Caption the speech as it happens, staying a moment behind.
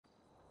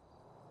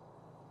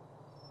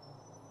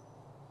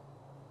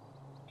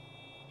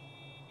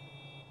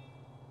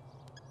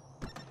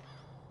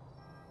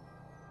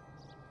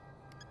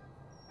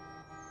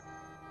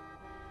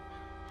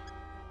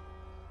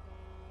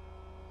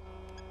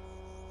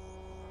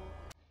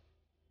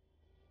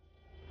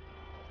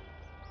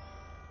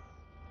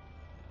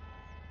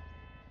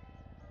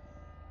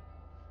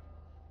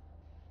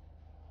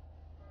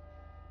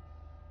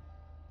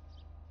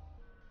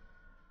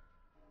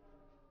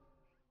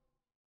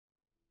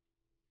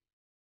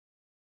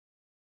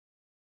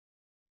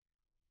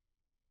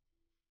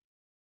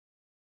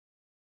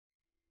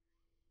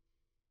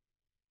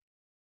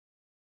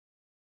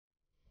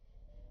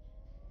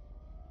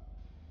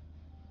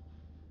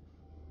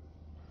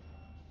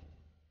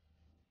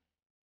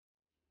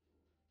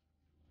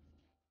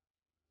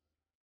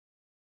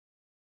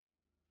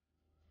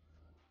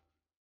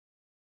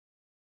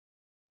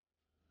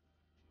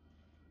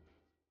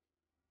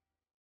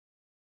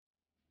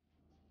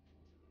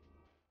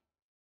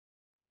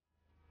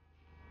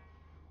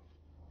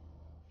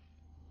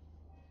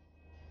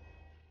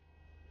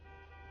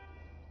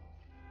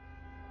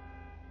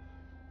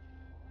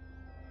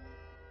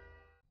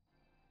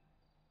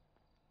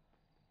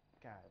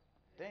God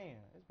damn,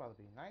 it's about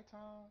to be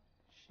nighttime.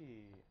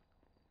 Shit.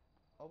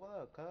 Oh, what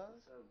up, cuz?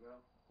 What's up, bro?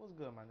 What's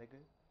good, my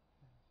nigga?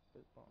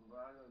 Bro,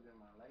 I gotta get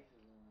my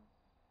license on.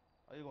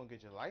 Are you gonna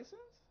get your license?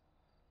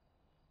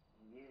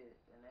 Yeah,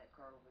 and that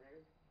car over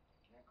there,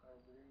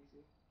 you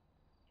see?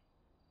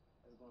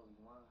 That's gonna be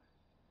mine.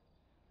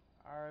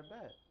 Alright,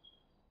 bet.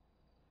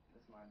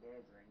 That's my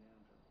dad's right now,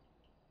 though.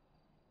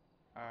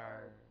 But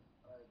Alright.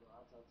 alright, bro.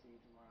 I'll talk to you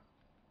tomorrow.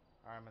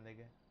 Alright, my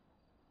nigga.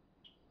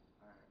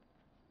 Alright.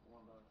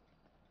 One love.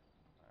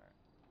 Alright.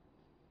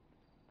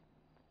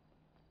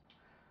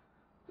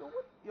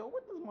 Yo,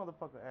 what this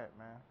motherfucker at,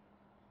 man?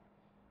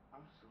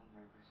 I'm so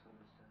nervous for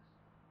this test.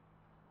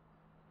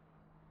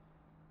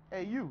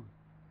 Hey, you.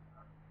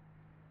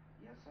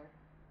 Yes, sir?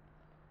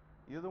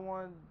 You the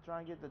one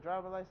trying to get the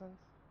driver license?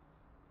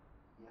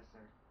 Yes,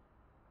 sir.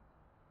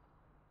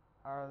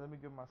 Alright, let me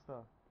get my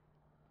stuff.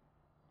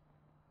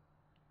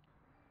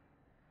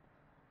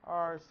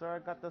 Alright, sir, I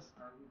got this.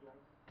 Are you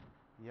driving?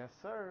 Yes,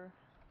 sir.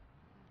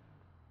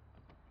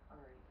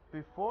 Alright.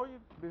 Before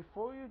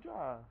you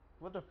drive,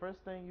 what the first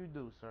thing you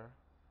do, sir?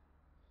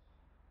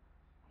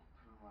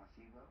 Put on my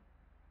seatbelt.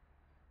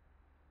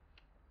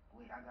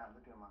 Wait, I gotta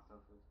look at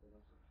myself first, but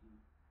I'm so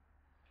cute.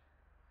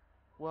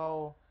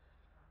 Well,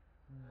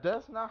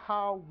 that's not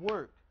how it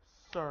works,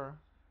 sir.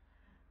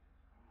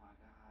 Oh my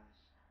gosh.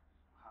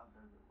 How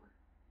does it work?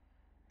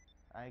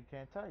 I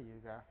can't tell you.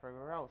 You gotta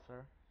figure it out,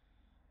 sir.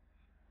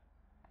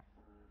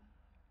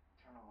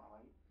 Turn on my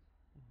light.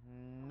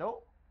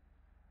 Nope.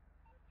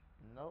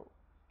 Nope.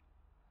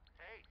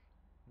 Hey.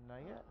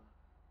 Not yet.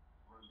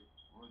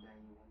 Roll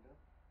down your window.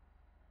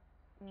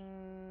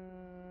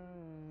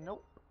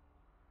 Nope.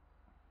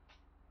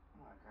 Oh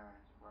my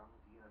gosh, bro, I'm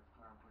gonna get out the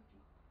car and put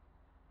you.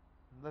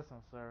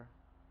 Listen, sir.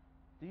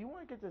 Do you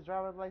want to get this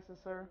driver's license,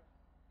 sir?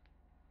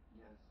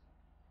 Yes.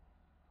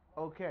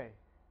 Okay.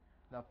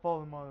 Now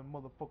follow my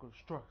motherfucking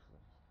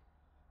instructions.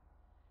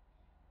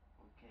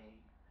 Okay.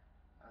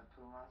 I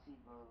put my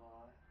seatbelt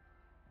on.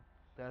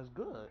 That's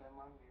good. Look at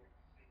my mirror.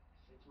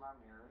 Fix my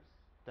mirrors.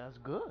 That's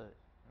good.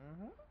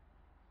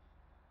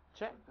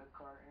 Check. Put the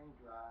car in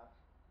drive.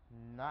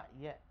 Not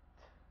yet.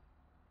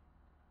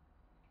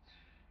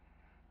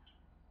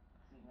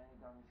 See, now you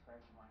got me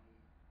scratching my head.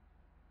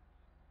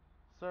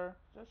 Sir,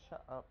 just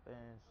shut up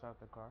and start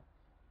the car.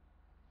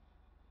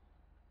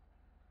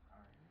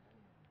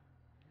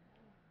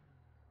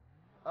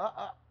 Alright.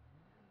 Uh.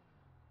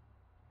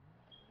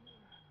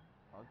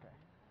 Okay.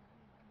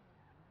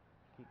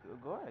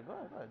 Go ahead. Go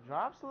ahead.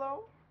 Drive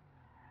slow.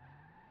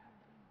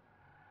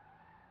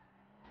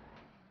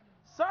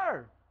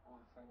 Sir,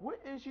 what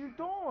is you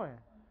doing?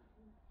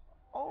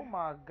 Oh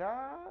my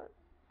God.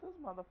 This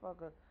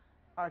motherfucker.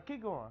 Alright,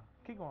 keep going.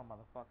 Keep going,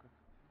 motherfucker.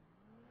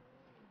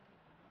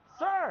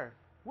 Sir,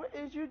 what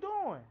is you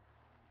doing?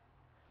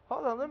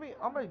 Hold on,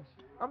 I'm gonna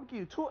give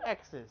you 2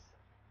 X's.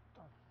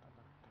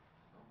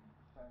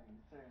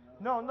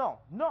 No.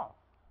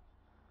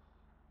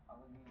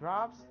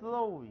 Drop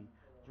slowly.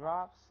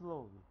 Drop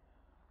slowly.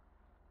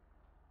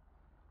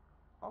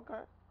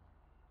 Okay.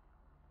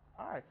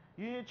 Alright.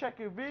 You didn't check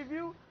your rear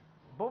view?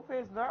 Both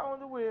hands not on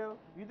the wheel.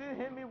 You didn't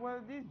hit me one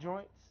of these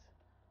joints.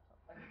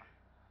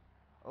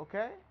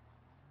 Okay?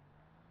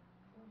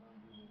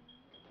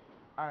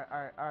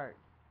 Alright.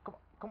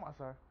 Come on,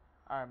 sir.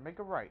 Alright, make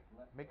it right.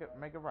 Make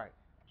it right.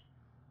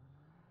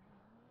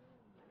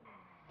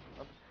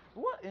 Okay.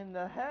 What in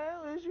the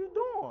hell is you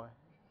doing?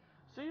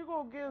 So you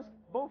gonna get us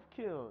both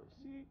killed.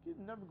 See, you're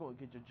never gonna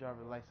get your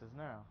driver's license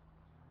now.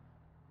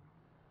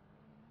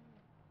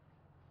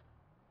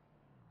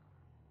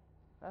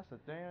 That's the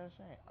damn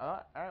shame.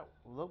 Alright,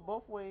 look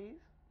both ways.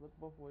 Look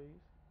both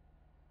ways.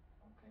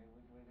 Okay,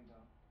 which way to go?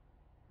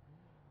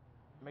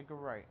 Make it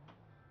right.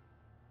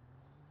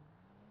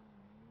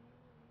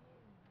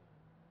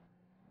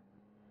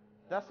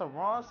 That's the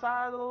wrong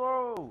side of the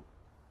road.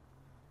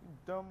 You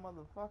dumb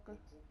motherfucker.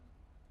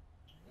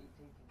 They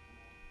taking too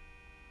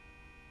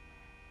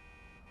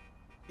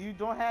long. You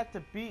don't have to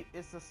beep.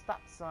 It's a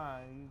stop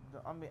sign.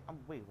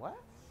 Wait, what?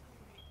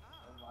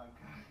 Oh my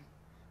god.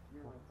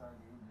 You're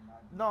retarded. You do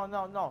not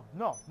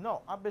do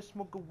No. I've been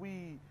smoking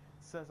weed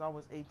since I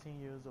was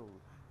 18 years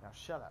old. Now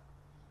shut up.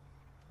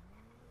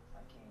 I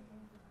can't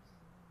handle this.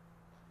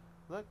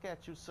 Look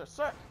at you, sir.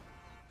 Sir,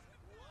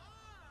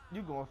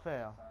 you gonna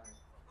fail. Sorry.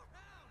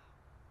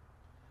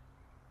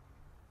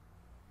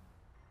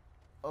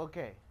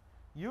 Okay.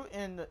 You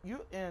in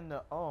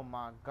the. Oh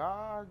my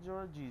God,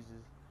 Lord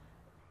Jesus.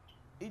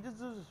 He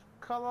just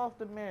cut off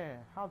the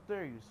man. How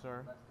dare you,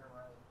 sir? Left or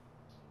right?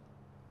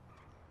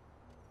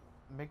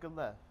 Make a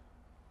left.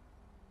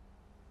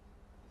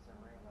 It's a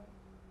red light.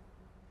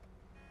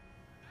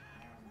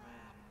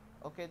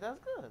 Okay, that's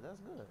good. That's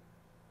good.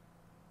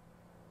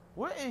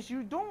 What is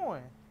you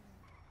doing?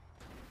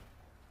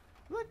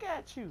 Look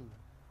at you.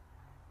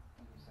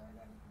 Okay, sorry, I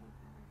gotta look through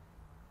here.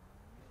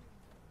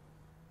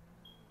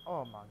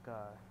 Oh my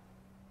God.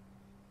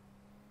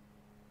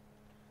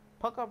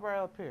 Park up right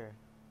up here.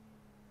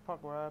 Park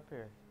right up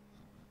here.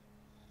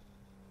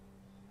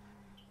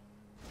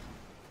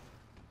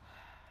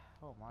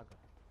 Oh my God.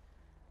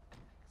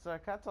 Sir,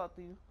 can I talk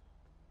to you?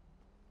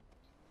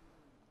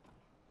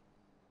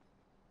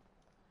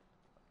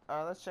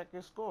 Let's check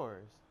your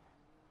scores.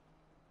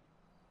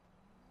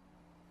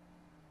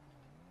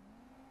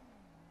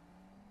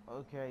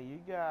 Okay, you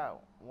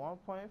got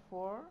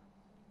 1.4.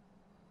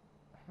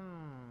 Let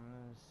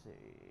me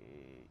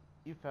see.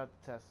 You failed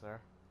the test, sir.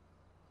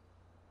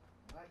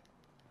 What?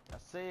 I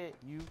said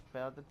you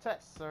failed the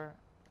test, sir.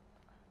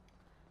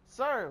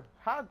 Sir,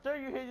 how dare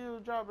you hit your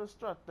job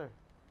instructor?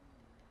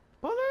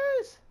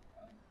 Police!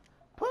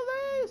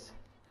 Police!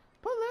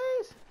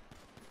 Police!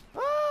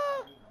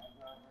 Ah!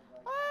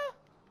 Ah!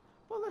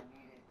 Police!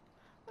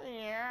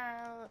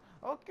 Yeah.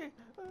 Okay.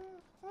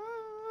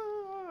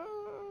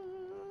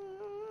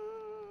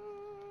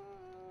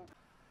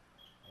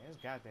 It's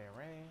goddamn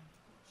rain.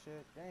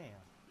 Shit, damn.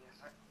 Yes,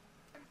 sir.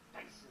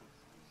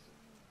 License.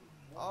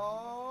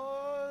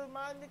 Oh,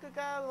 my nigga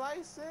got a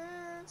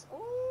license.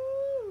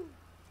 Ooh.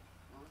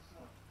 What's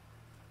up?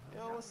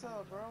 Yo, what's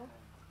up, bro?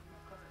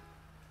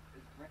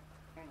 It's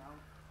rain out.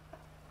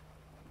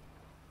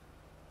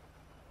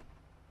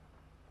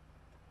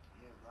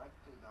 Yeah, I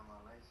picked up my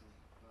license.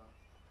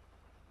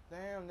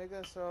 Damn,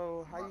 nigga.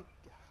 So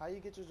how you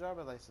get your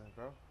driver's license,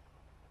 bro?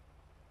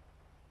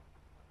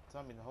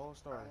 Tell me the whole I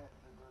story. had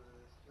to go to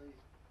this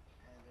place,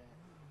 and then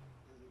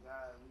there's a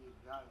guy we was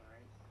driving,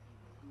 right? And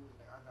then he was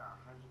like, I got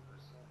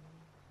 100%.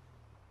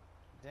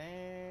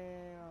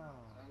 Damn.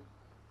 Right?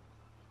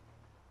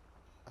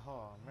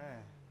 Oh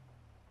man.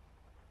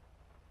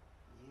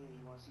 Yeah,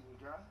 you want to see me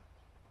drive?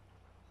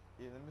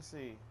 Yeah, let me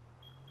see.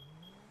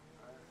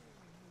 Alright.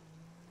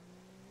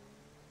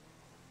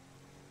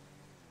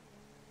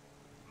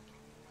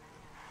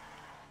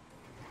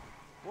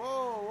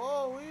 Whoa,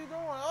 whoa, what you doing?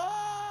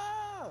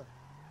 Oh!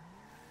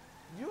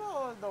 You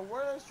are the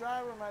worst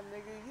driver, my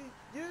nigga.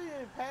 You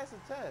didn't pass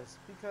the test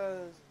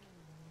because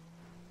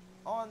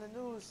on the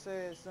news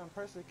said some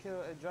person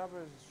killed a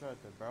driver's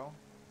instructor, bro.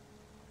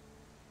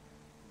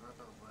 Bro,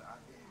 but I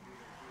didn't do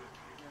it.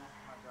 You know,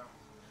 my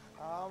driver's license.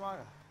 Oh my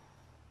god.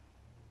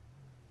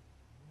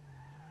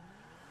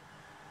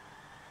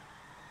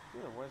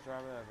 You're the worst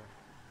driver ever.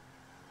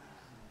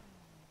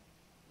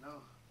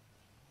 No.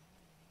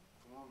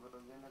 Come on, bro.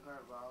 Get in the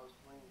car, bro. I was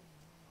playing.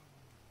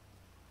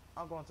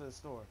 I'm going to the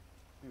store.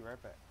 Be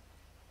right back.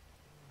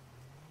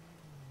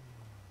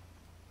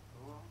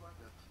 Oh,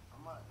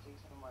 I'm about to take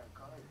some of my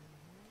car.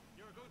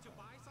 You're going to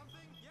buy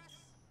something? Yes.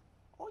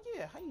 Oh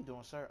yeah, how you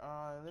doing, sir?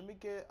 Let me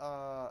get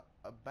a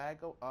bag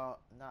of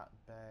not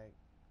bag.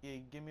 Yeah,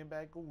 give me a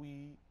bag of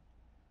weed.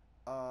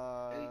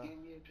 Hey, give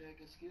me a pack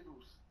of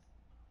Skittles.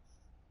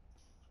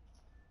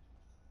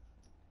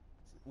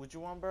 What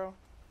you want, bro?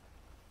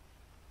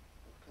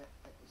 A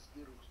pack of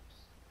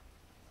Skittles.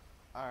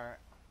 All right.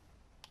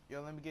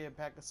 Yo, let me get a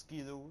pack of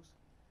Skittles.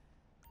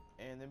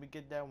 And let me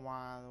get that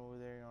wine over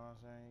there, you know what I'm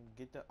saying?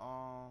 Get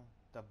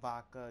the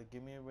vodka,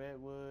 give me a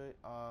redwood,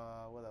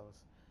 what else?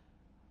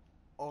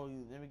 Oh,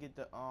 let me get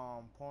the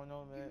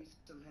porno, Give man. me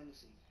some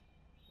Hennessy.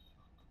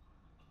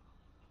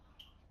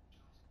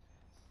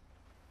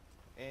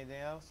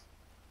 Anything else?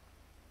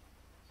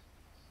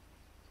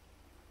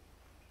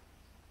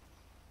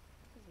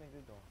 What's this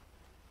nigga doing?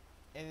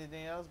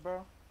 Anything else,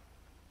 bro?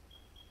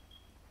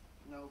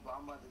 No, but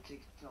I'm about to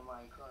take some of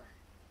my car.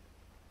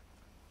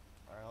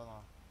 Alright, hold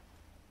on.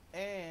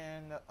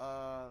 And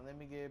let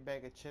me get a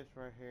bag of chips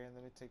right here.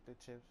 Let me take the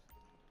chips.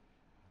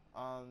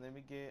 Let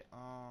me get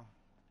matter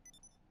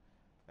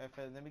of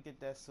fact, let me get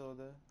that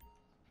soda.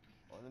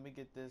 Or let me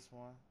get this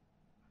one.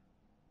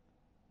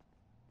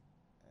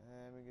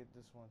 And let me get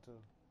this one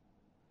too.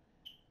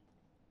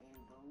 Hey,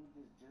 bro, we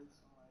just judged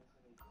somebody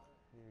for their car.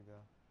 Here you go.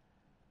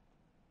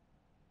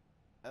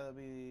 That'll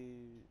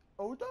be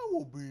that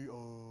will be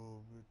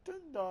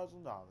 $10,000.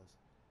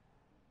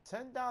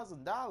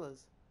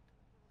 $10,000?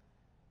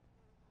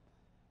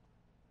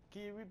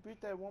 Can you repeat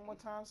that one more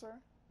time, sir?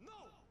 No,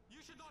 you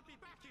should not be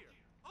back here.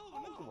 I Oh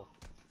don't give no. a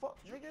fuck,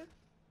 nigga.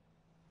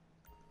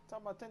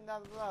 Talking about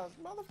 $10,000,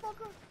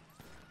 motherfucker.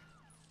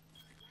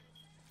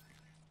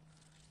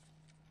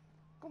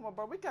 Come on,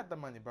 bro. We got the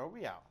money, bro.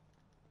 We out.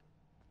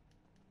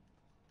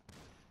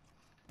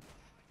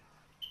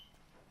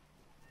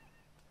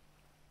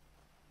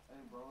 Hey,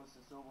 bro, it's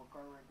a silver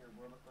car right there,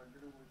 bro. Look,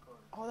 get away car.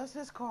 Oh, that's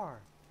his car.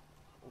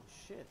 Oh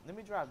shit. Let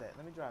me drive that.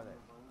 Let me drive that.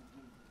 Bro,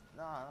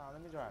 Nah,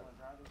 let me drive you it. want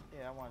to drive it?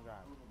 Yeah, I wanna drive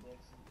I'm it. in the back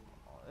seat.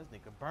 Oh, this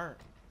nigga burnt.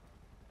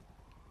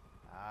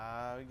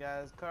 We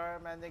got his car,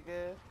 my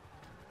nigga.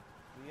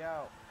 We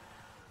out.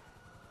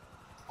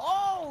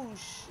 Oh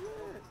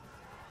shit.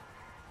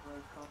 Bro,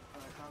 come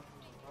to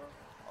me, bro.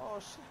 Oh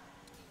shit.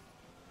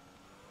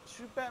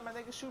 Shoot back, my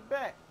nigga. Shoot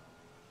back.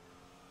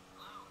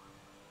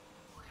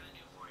 What can I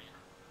do for you?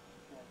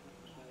 Yeah, put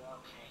the shit out,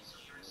 Okay, man. so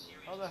you're in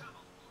serious Hold on.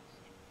 trouble.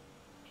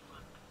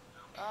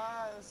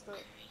 It's the.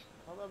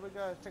 Hold on, we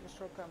gotta take a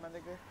shortcut, my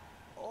nigga.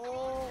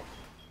 Oh.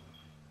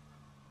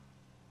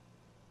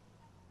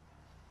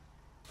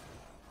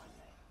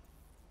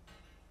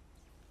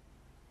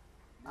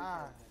 This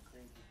Ah. has been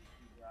crazy to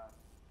keep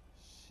driving.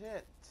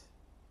 Shit.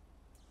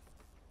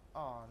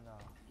 Oh no.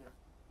 Get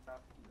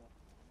out, you know.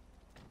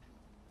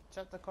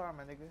 Check the car,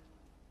 my nigga. You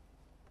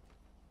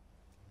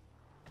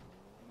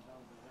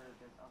don't deserve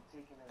this. I'm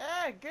taking it.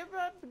 Hey, give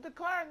up the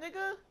car,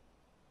 nigga.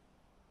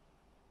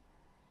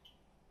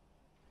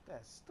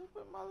 That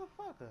stupid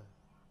motherfucker.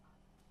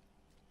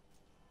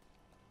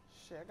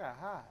 Shit, I got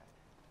high.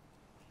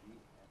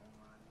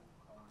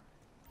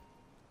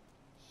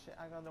 Shit,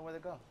 I don't know where to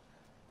go.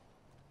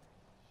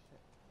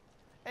 Shit.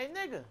 Hey,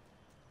 nigga.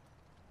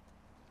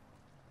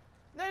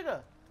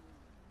 Nigga.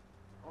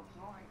 Oh,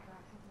 sorry, can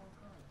I take my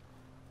car?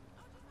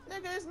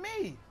 Nigga, it's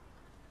me.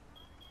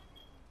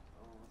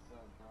 Oh, what's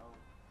up, bro?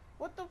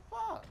 What the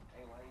fuck?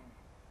 Hey, why you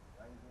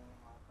getting in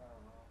my car,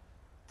 bro?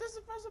 This is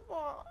first of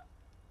all.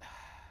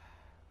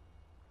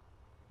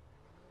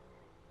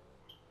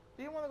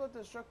 Do you want to go to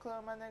the strip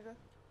club, my nigga?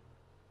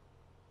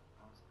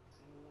 I'm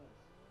seeing this.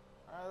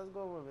 Alright, let's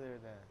go over there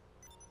then.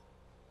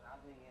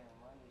 I've been getting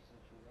money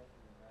since you left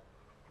me, bro.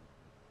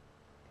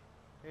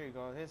 Here you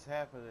go. Here's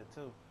half of it,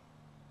 too.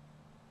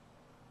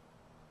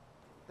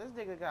 This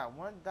nigga got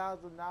 $1,000,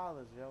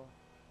 yo.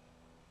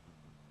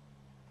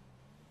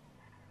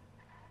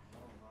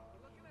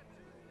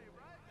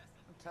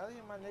 I'm telling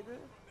you, my nigga.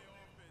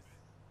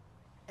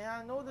 And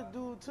I know the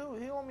dude too.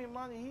 He owe me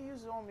money. He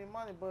used to owe me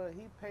money, but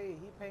he paid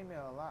me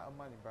a lot of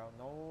money, bro.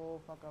 No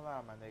fucking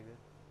lie, my nigga.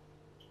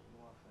 You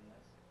want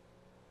finesse?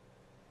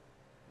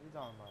 What you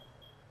talking about?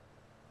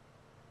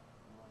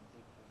 You want to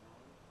take his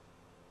money?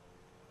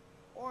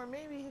 Or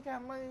maybe he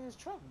got money in his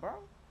truck,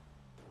 bro.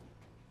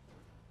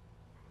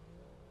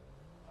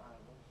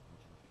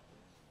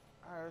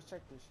 Alright, let's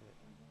check this. Alright,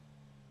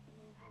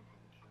 let's check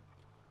this shit.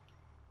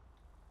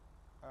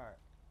 Alright.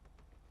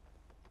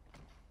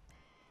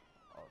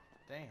 Oh,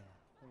 damn.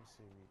 Let me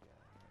see what we got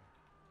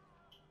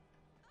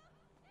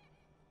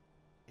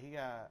here. He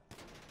got...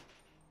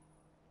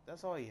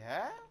 That's all he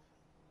have?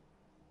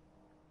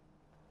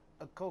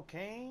 A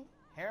cocaine?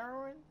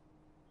 Heroin?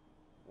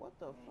 What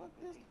the fuck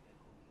this?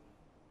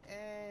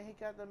 And he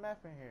got the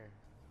meth in here.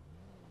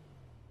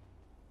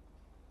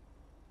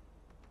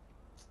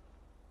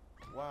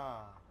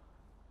 Wow.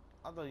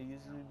 I thought you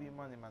usually be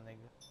money, my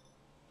nigga.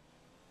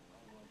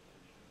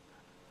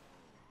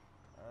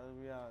 Alright,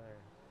 we out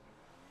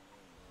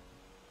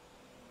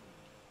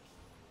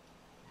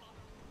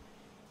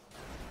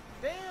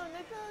there. Damn,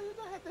 nigga, you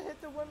don't have to hit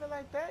the women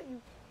like that,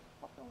 you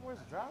fucking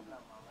worst driver.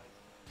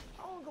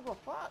 I don't give a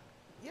fuck.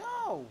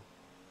 Yo!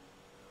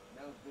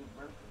 That was Big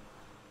Birthday.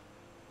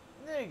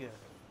 Nigga.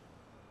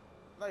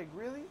 Like,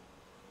 really?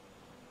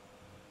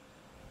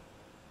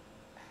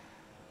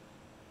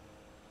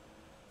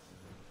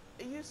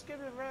 Are you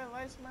skipping red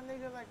lights, my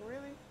nigga? Like,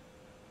 really?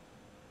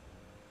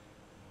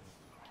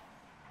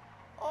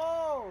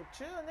 Oh,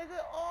 chill, nigga.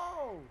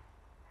 Oh!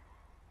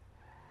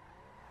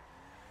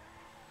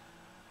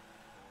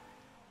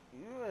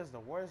 You is the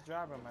worst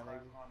driver, my nigga.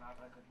 The car's going out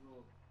of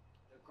control.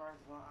 The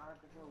car's going out of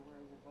control. Where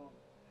is it going?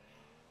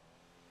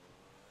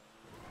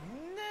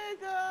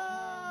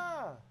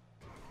 Nigga!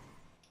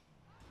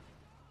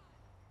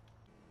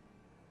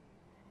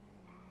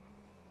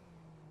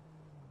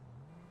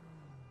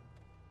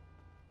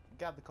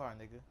 Get out the car,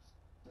 nigga.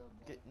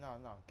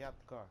 No, get out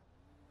the car.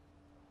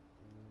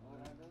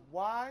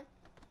 Why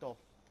the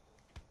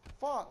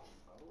fuck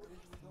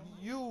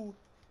you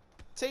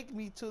take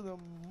me to the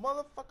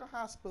motherfucking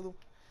hospital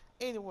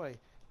anyway?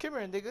 Come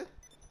here, nigga.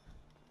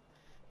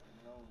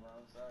 No, bro,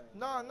 I'm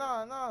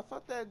sorry. No,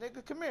 fuck that,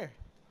 nigga. Come here.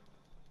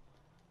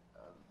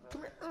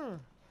 Come here.